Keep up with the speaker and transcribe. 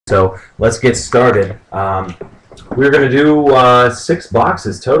So let's get started. We're going to do 6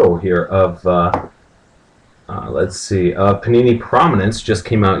 boxes total here of, let's see, Panini Prominence just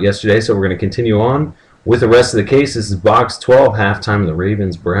came out yesterday, so we're going to continue on with the rest of the case. This is box 12, halftime of the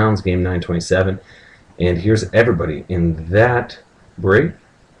Ravens-Browns, game 927. And here's everybody in that break.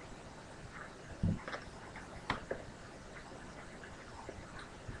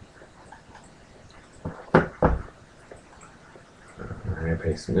 I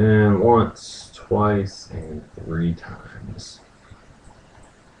paste them in once, twice, and 3 times.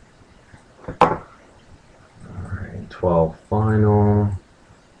 Alright, 12 final.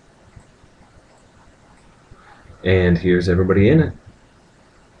 And here's everybody in it.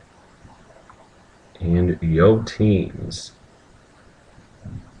 And yo teams.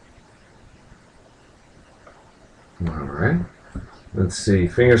 Alright. Let's see.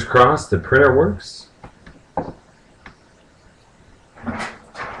 Fingers crossed the printer works.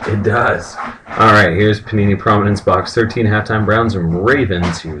 It does. Alright, here's Panini Prominence box 13, halftime Browns and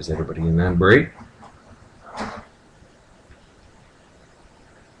Ravens. Here's everybody in that break.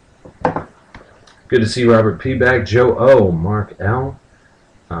 Good to see Robert P. back, Joe O, Mark L,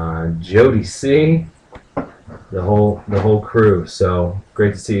 Jody C, the whole crew. So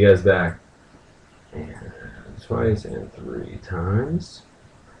great to see you guys back. And twice and 3 times.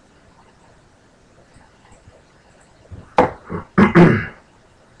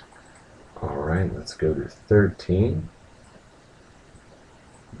 Alright, let's go to 13.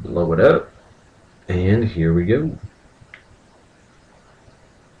 Blow it up. And here we go.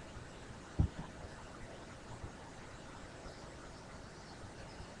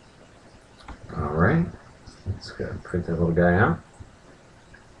 Alright, let's go print that little guy out.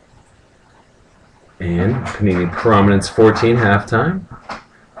 And Panini Prominence 14, halftime.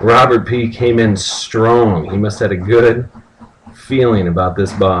 Robert P. came in strong. He must have had a good feeling about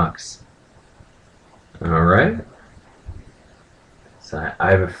this box. Alright. So I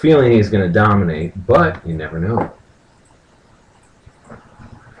have a feeling he's going to dominate, but you never know.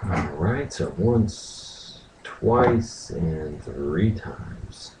 Alright, so once, twice, and 3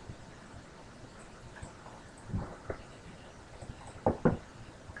 times.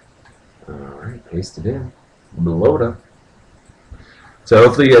 Alright, paste it in. Blow it up. So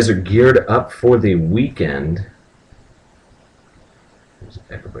hopefully you guys are geared up for the weekend. There's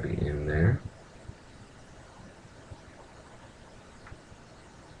everybody in there.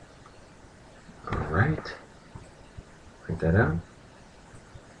 Alright. Print that out.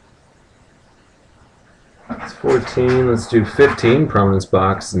 That's 14. Let's do 15. Prominence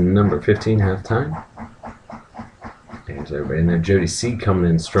box number 15, halftime. There's everybody in there. Jody C coming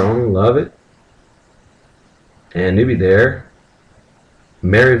in strong. Love it. And newbie there.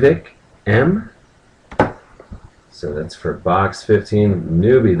 Maryvick M. So that's for box 15.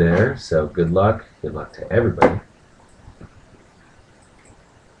 Newbie there. So good luck. Good luck to everybody.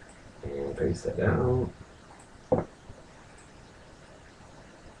 And paste that out.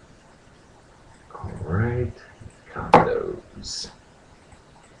 Alright. Copy those.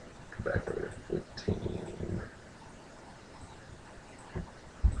 Go back over to 15.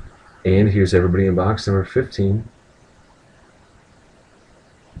 And here's everybody in box number 15.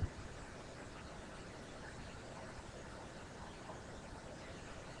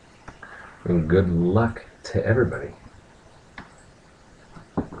 And good luck to everybody.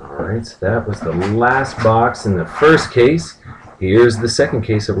 Alright, so that was the last box in the first case. Here's the second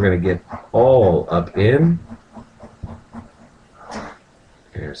case that we're going to get all up in.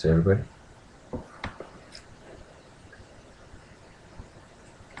 Here's everybody.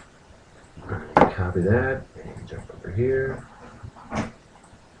 Copy that and jump over here.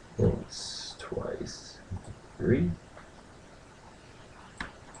 Once, twice, 3.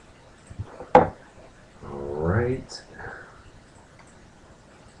 Alright.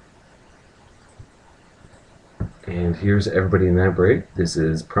 And here's everybody in that break. This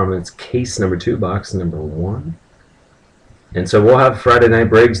is Prominence case number 2, box number 1. And so we'll have Friday night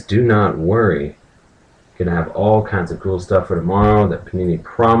breaks. Do not worry. Gonna have all kinds of cool stuff for tomorrow. That Panini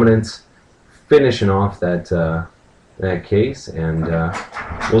Prominence. Finishing off that that case, and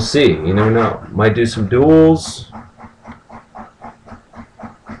we'll see. You never know. Might do some duels.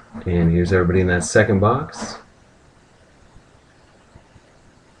 And here's everybody in that second box.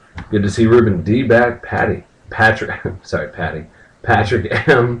 Good to see Ruben D back. Patrick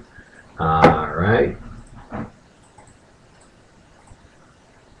M. All right.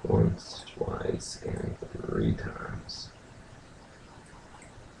 Once, twice, and 3 times.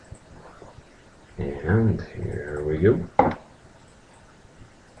 And here we go.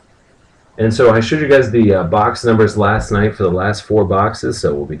 And so I showed you guys the box numbers last night for the last 4 boxes,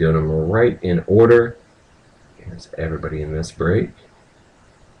 so we'll be doing them right in order. Here's everybody in this break.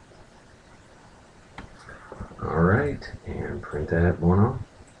 All right, and print that one off.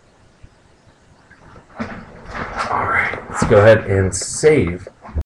 All right, let's go ahead and save